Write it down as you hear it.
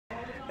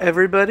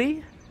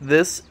Everybody,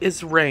 this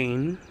is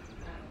Rain.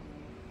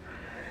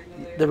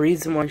 The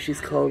reason why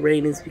she's called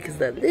Rain is because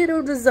that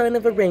little design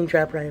of a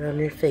raindrop right on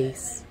her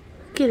face.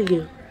 Look at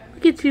you.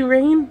 Look at you,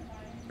 Rain.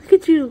 Look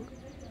at you.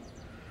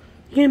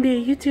 You're gonna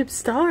be a YouTube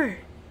star.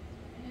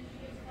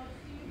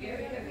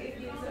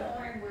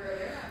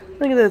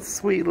 Look at that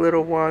sweet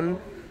little one.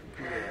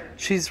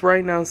 She's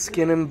right now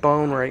skin and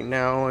bone right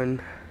now, and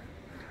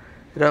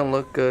it don't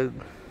look good.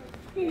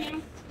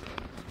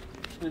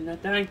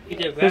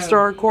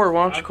 Mr. Hardcore,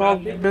 why don't you call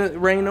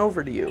Rain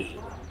over to you?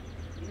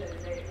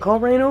 Call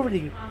Rain over to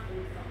you.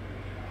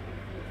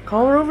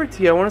 Call her over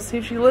to you. I want to see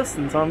if she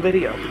listens on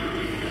video.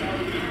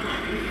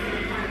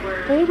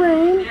 Hey,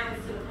 Rain.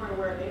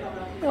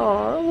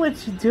 Aw,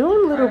 what you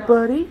doing, little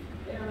buddy?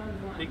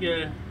 What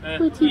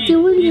you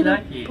doing, little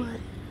buddy?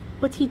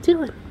 What you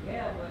doing?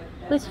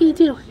 What you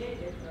doing?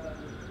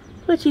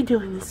 What you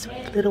doing, this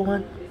sweet little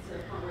one?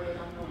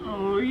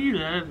 Oh, you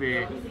love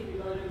it.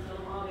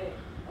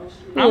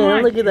 Yeah,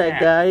 look at that,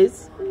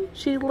 guys.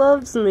 She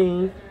loves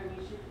me.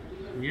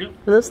 Yep.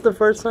 And this is the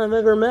first time I've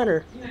ever met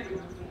her.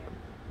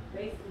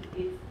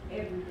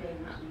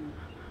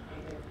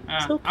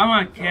 It's okay. I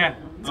want a cat.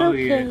 It's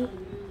okay.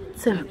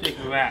 It's okay.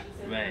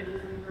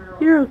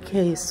 You're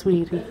okay,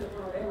 sweetie.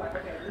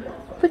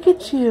 Look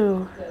at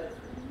you.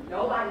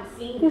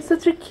 You're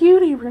such a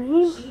cutie,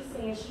 Rain. She's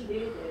saying she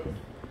did this.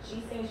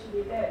 She's saying she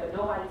did that, but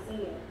nobody's seen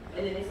it.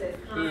 And then it says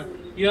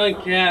constantly. You're a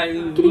cat.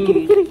 Kitty,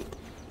 kitty, kitty.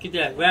 Get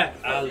that rat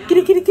out.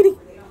 Kitty, kitty, kitty.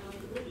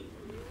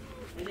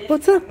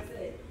 What's up?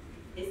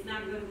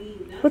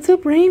 What's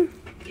up, Rain?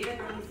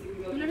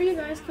 Whenever you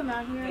guys come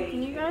out here,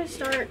 can you guys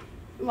start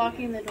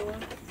locking the door?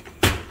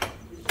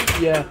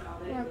 Yeah.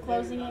 Or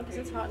closing it because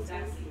it's hot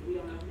inside.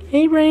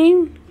 Hey,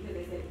 Rain.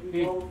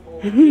 Look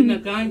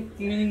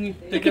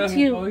Look at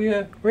you.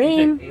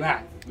 Rain.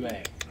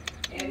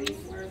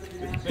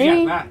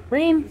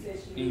 Rain.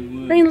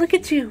 Rain, look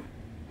at you.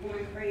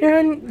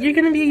 You're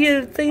gonna be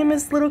a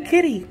famous little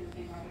kitty.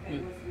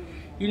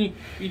 You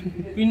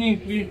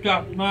need to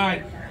stop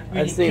mine.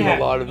 I've seen a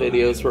lot of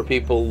videos where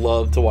people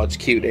love to watch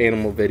cute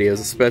animal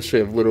videos, especially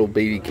of little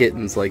baby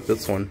kittens like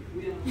this one.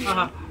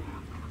 I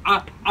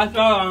saw it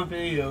on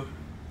video.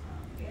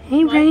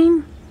 Hey,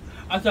 Rain.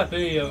 I saw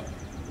video.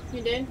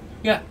 You did?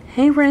 Yeah.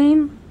 Hey,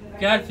 Rain.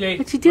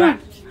 What you doing?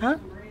 Huh?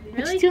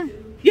 What you doing?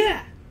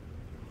 Yeah.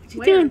 What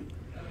you doing?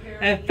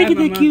 Look at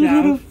that cute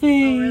little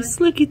face.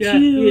 Look at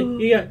you.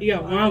 You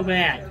got one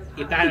rat.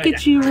 Look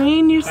at you,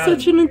 Rain. You're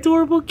such an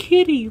adorable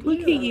kitty.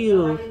 Look at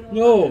you.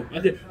 No,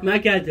 my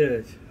cat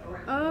does.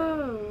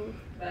 Oh.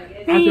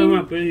 I saw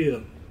my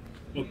video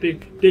on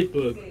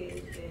Facebook.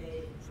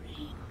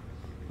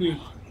 You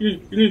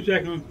need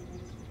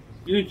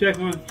to check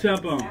on cell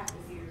phone.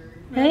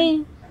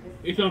 Hey.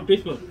 It's on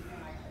Facebook.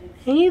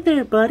 Hey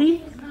there,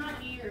 buddy.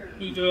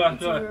 You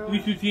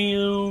should see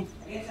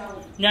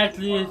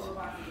Netflix.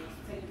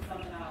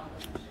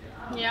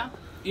 Yeah.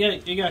 Yeah,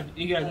 you got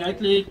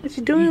Netflix. What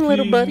you doing,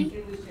 little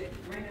buddy?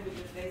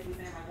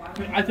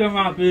 I saw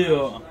my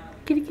video.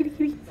 Kitty, kitty,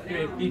 kitty.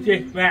 You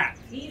take back.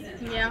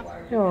 Yeah.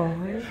 Oh,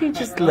 you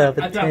just love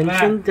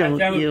attention,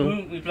 don't you?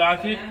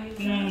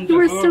 You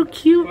are so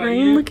cute,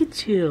 Rain. Look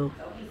at you.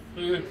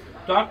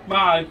 Stop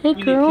by. Hey,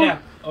 girl.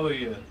 Over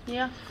here.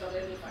 Yeah.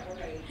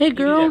 Hey,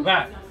 girl.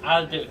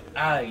 I'll get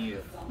out of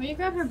here. Will you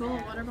grab her bowl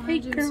of water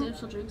behind you and see if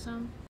she'll drink some?